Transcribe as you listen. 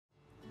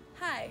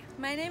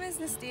My name is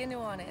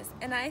Nuanez,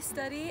 and I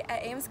study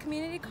at Ames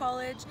Community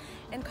College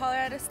and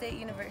Colorado State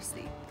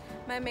University.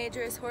 My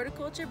major is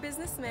Horticulture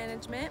Business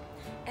Management,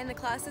 and the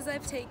classes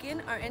I've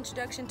taken are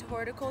Introduction to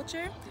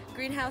Horticulture,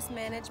 Greenhouse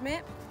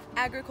Management,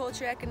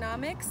 Agriculture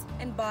Economics,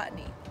 and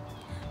Botany.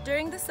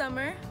 During the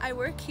summer, I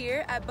work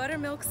here at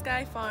Buttermilk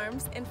Sky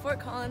Farms in Fort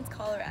Collins,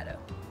 Colorado.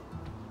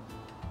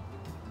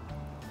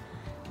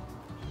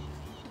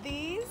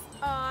 These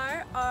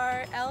are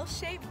our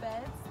L-shaped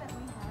beds that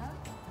we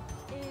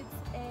have. It's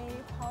a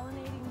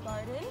pollinating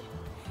garden,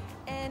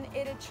 and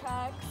it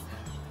attracts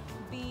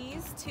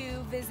bees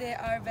to visit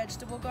our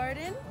vegetable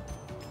garden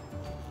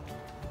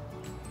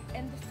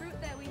and the fruit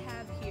that we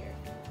have here.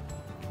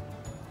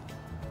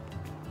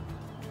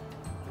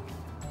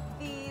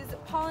 These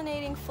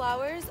pollinating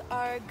flowers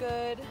are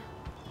good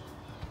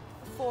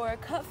for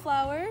cut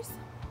flowers,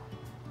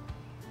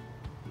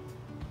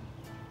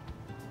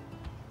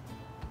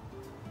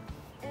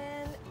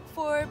 and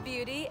for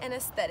beauty and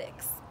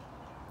aesthetics.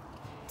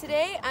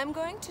 Today I'm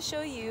going to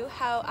show you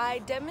how I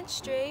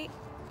demonstrate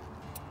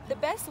the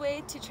best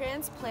way to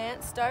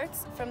transplant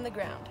starts from the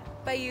ground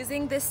by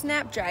using this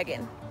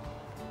Snapdragon.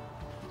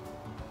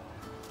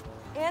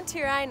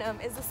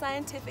 Antirrhinum is the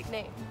scientific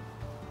name.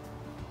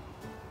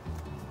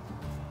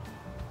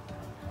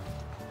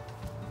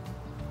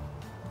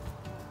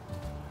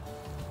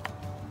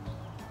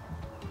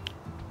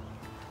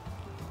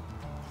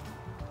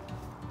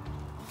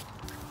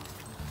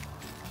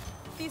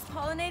 These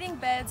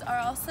pollinating beds are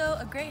also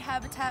a great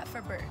habitat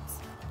for birds.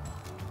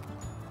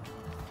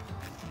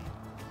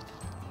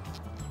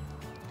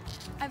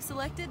 I've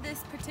selected this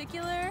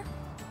particular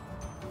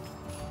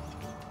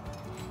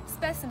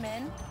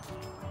specimen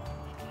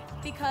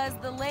because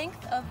the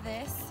length of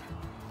this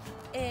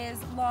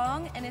is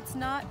long and it's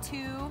not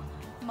too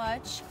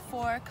much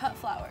for cut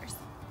flowers.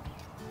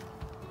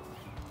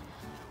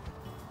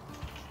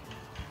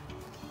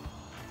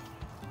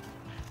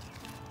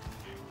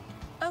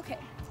 Okay,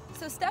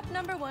 so step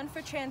number one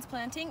for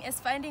transplanting is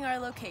finding our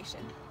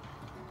location.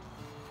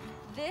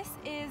 This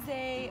is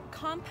a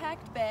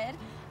compact bed,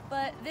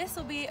 but this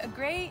will be a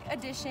great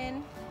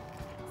addition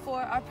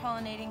for our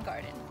pollinating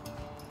garden.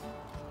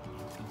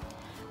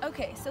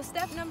 Okay, so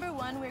step number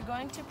one, we're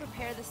going to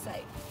prepare the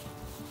site.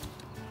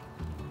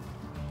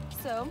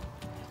 So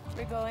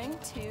we're going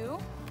to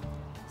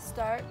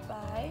start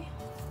by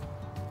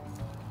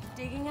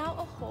digging out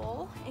a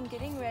hole and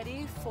getting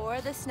ready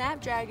for the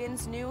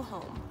Snapdragon's new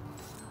home.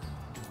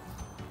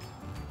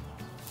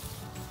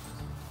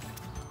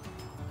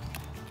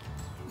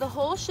 The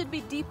hole should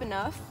be deep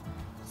enough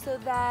so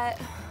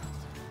that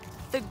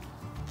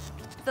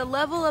the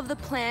level of the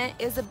plant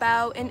is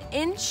about an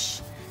inch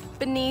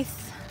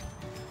beneath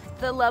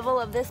the level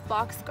of this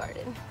box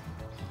garden.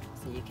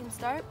 So you can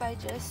start by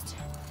just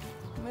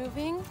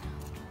moving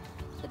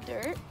the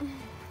dirt,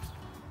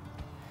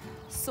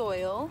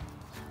 soil,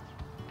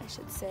 I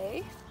should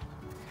say,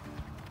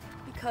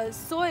 because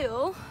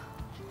soil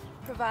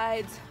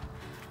provides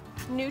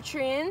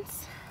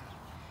nutrients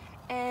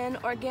and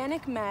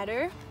organic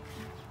matter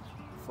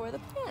for the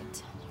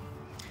plant.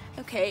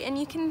 Okay, and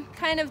you can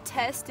kind of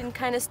test and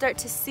kind of start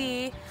to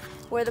see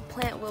where the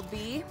plant will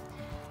be.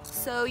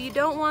 So you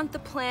don't want the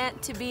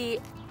plant to be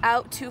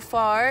out too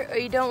far, or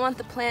you don't want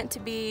the plant to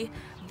be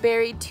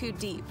buried too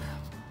deep.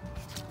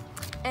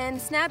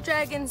 And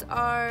Snapdragons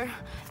are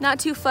not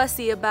too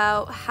fussy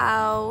about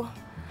how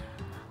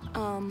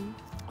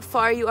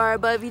far you are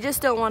above. You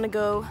just don't want to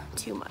go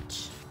too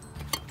much.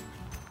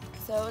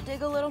 So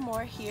dig a little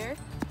more here.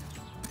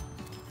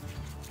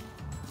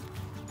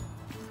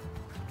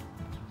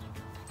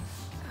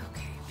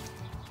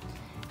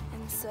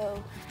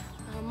 So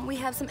we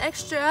have some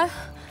extra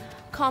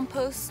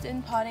compost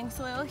and potting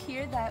soil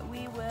here that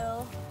we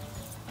will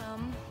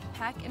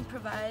pack and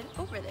provide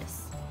over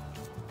this.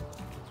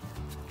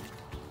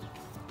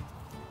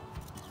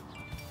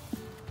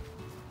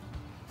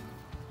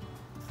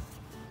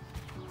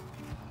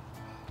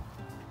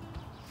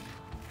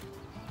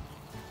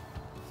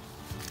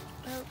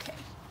 Okay.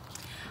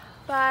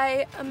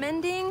 By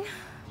amending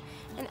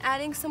and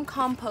adding some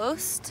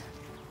compost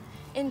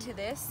into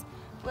this,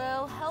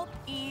 will help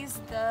ease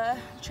the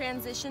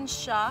transition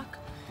shock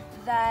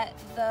that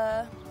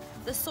the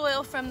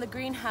soil from the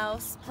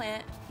greenhouse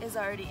plant is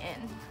already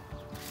in.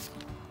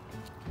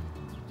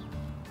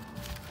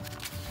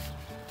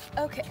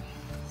 Okay,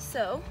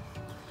 so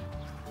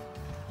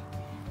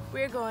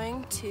we're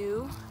going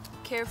to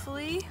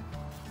carefully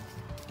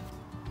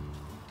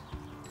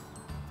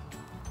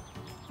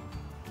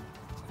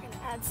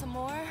add some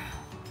more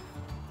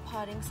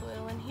potting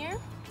soil in here.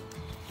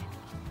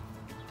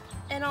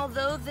 And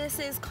although this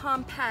is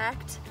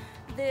compact,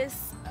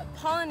 this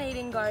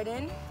pollinating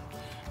garden,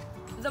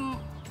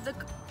 the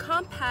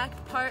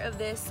compact part of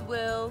this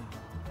will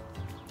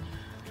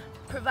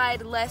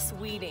provide less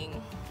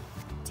weeding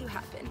to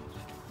happen.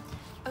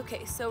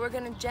 Okay, so we're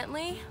gonna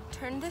gently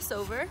turn this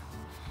over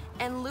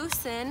and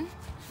loosen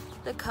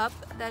the cup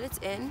that it's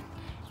in,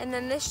 and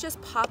then this just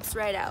pops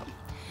right out.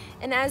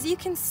 And as you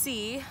can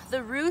see,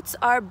 the roots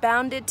are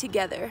bounded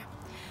together.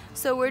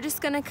 So we're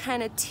just gonna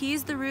kind of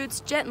tease the roots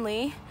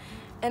gently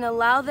and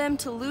allow them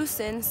to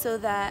loosen so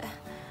that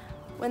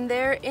when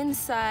they're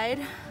inside,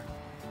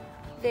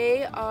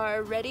 they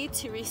are ready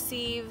to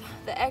receive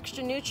the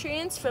extra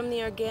nutrients from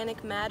the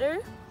organic matter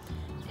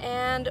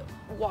and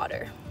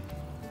water.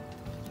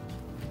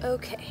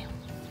 Okay,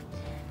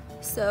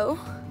 so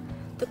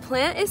the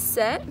plant is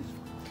set,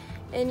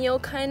 and you'll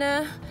kind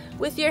of,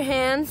 with your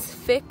hands,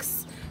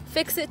 fix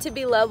it to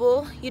be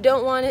level. You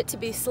don't want it to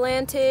be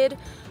slanted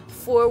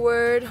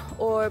forward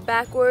or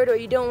backward, or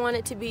you don't want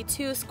it to be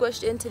too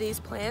squished into these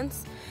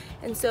plants.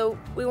 And so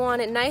we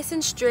want it nice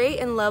and straight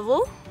and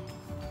level.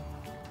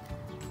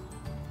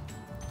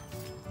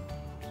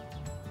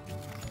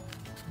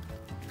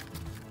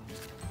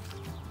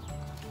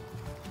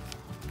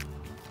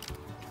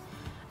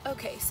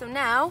 Okay, so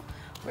now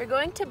we're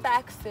going to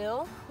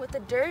backfill with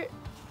the dirt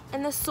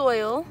and the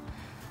soil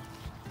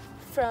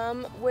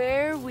from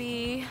where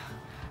we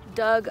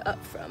dug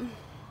up from.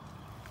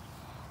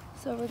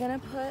 So we're gonna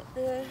put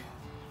the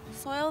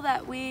soil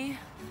that we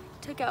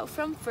took out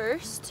from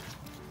first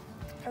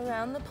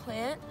around the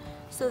plant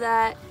so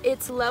that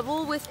it's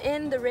level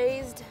within the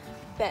raised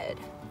bed.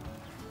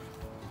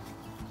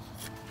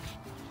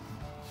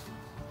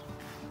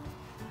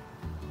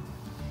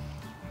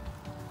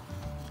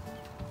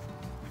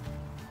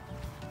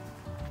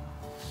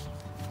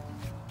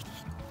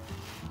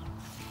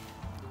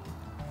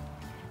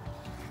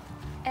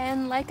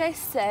 And like I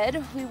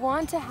said, we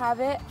want to have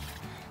it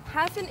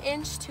 1/2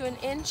 inch to 1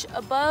 inch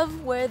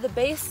above where the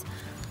base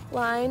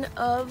line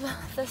of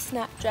the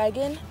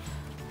Snapdragon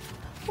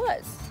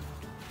was.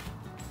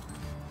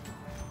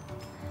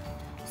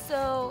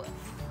 So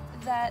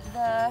that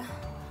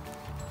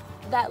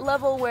that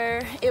level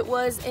where it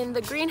was in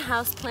the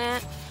greenhouse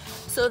plant,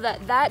 so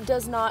that that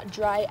does not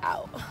dry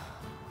out.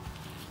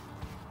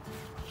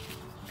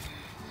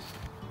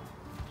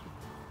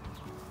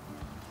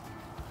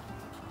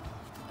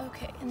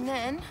 Okay, and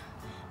then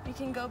we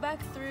can go back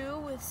through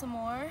with some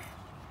more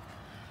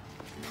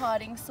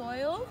potting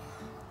soil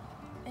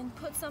and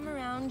put some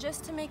around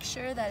just to make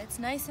sure that it's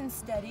nice and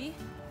steady.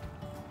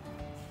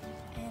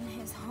 And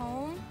his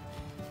home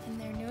in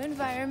their new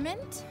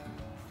environment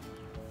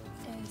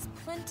is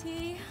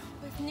plenty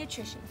with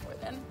nutrition for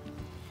them.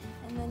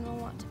 And then we'll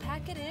want to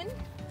pack it in.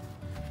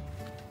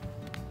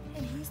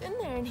 And he's in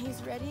there and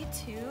he's ready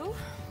to.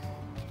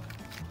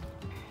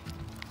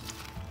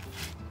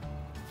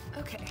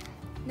 Okay.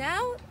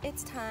 Now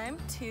it's time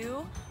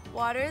to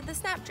water the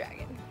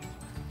Snapdragon.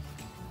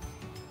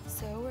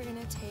 So we're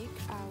gonna take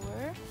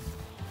our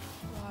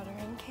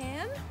watering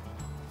can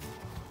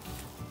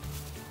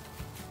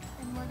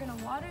and we're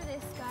gonna water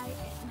this guy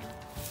in.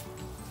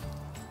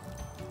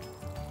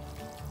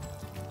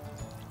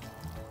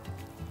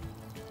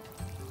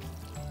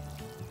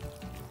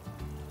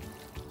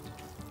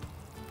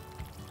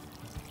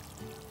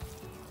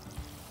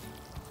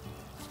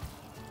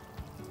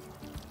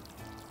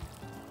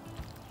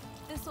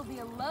 This will be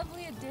a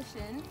lovely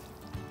addition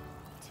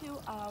to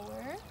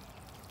our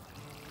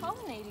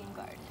pollinating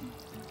garden.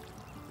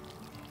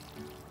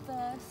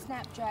 The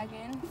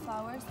Snapdragon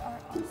flowers are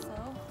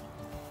also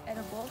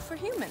edible for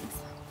humans.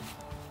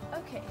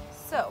 Okay,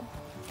 so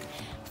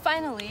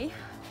finally,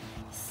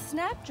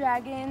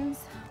 Snapdragons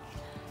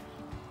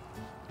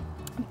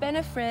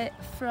benefit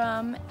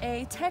from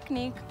a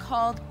technique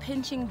called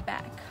pinching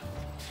back.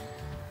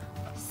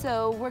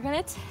 So we're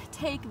gonna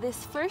take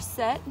this first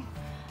set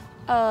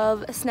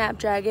of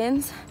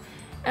Snapdragons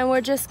and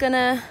we're just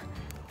gonna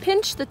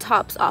pinch the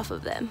tops off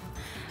of them.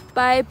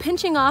 By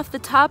pinching off the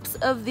tops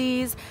of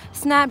these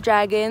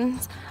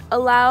Snapdragons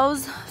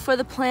allows for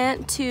the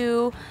plant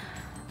to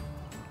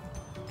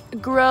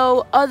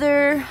grow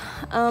other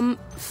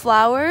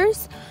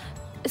flowers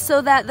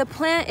so that the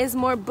plant is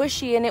more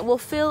bushy and it will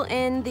fill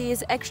in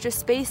these extra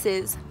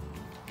spaces.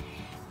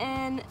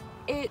 And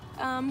it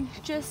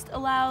just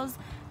allows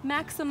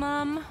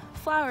maximum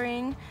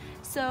flowering,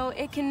 so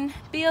it can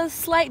be a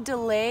slight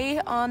delay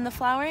on the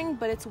flowering,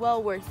 but it's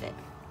well worth it.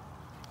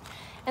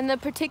 And the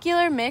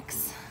particular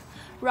mix,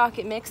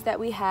 rocket mix that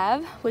we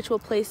have, which we'll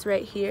place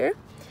right here,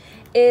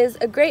 is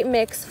a great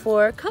mix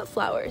for cut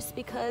flowers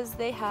because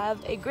they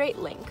have a great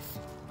length.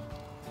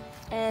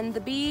 And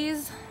the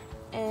bees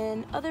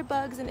and other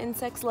bugs and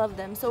insects love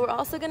them. So we're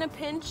also gonna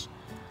pinch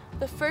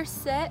the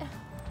first set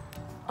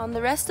on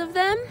the rest of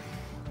them.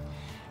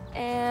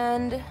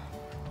 And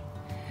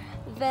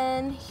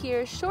then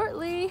here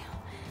shortly,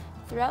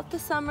 throughout the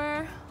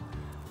summer,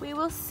 we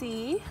will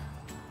see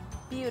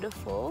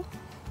beautiful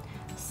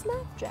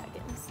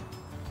Snapdragons.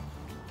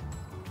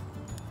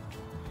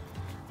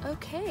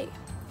 Okay,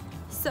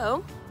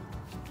 so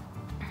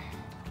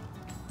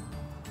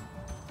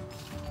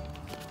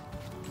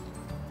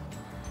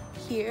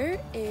here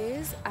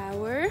is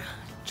our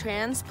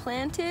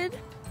transplanted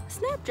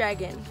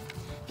Snapdragon,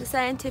 the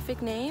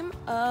scientific name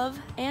of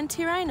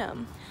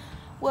Antirrhinum.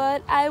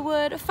 What I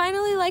would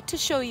finally like to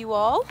show you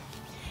all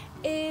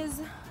is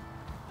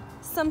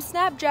some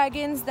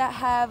Snapdragons that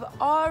have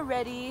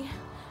already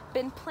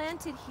been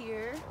planted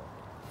here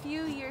a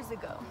few years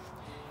ago.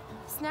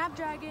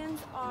 Snapdragons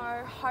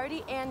are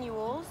hardy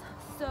annuals,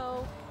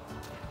 so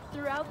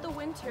throughout the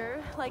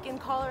winter, like in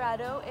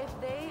Colorado,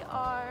 if they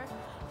are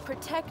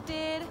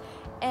protected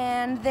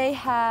and they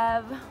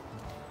have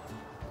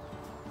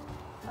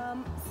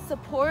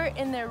support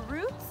in their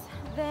roots,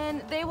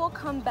 then they will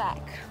come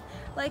back.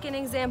 Like an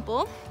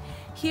example,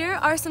 here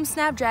are some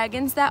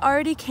snapdragons that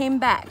already came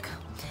back.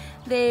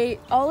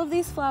 All of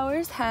these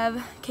flowers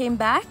have came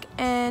back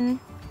and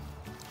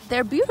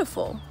they're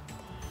beautiful.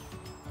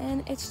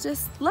 And it's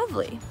just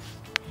lovely.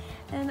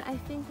 And I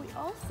think we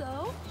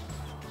also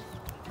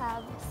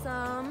have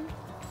some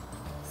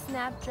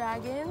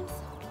snapdragons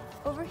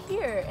over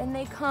here, and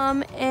they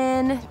come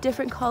in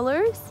different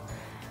colors.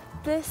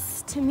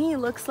 This to me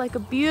looks like a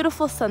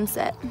beautiful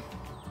sunset.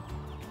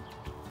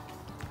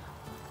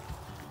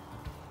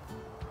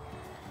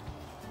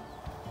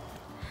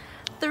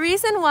 The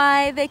reason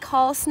why they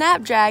call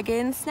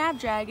snapdragons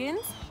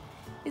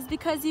is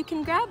because you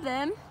can grab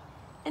them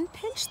and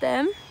pinch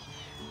them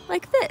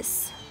like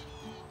this.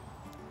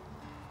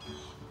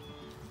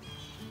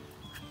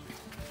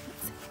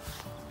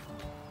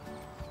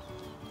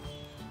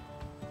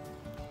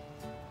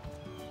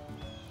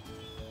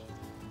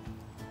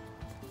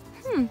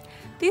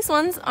 These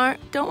ones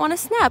don't want to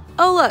snap.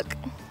 Oh, look.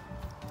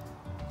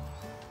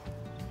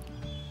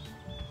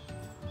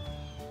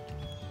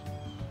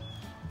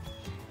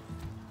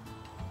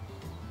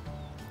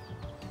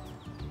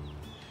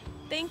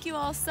 Thank you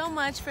all so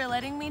much for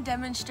letting me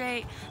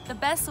demonstrate the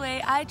best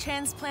way I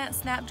transplant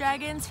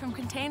snapdragons from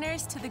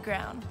containers to the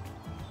ground.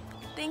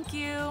 Thank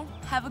you.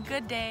 Have a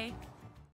good day.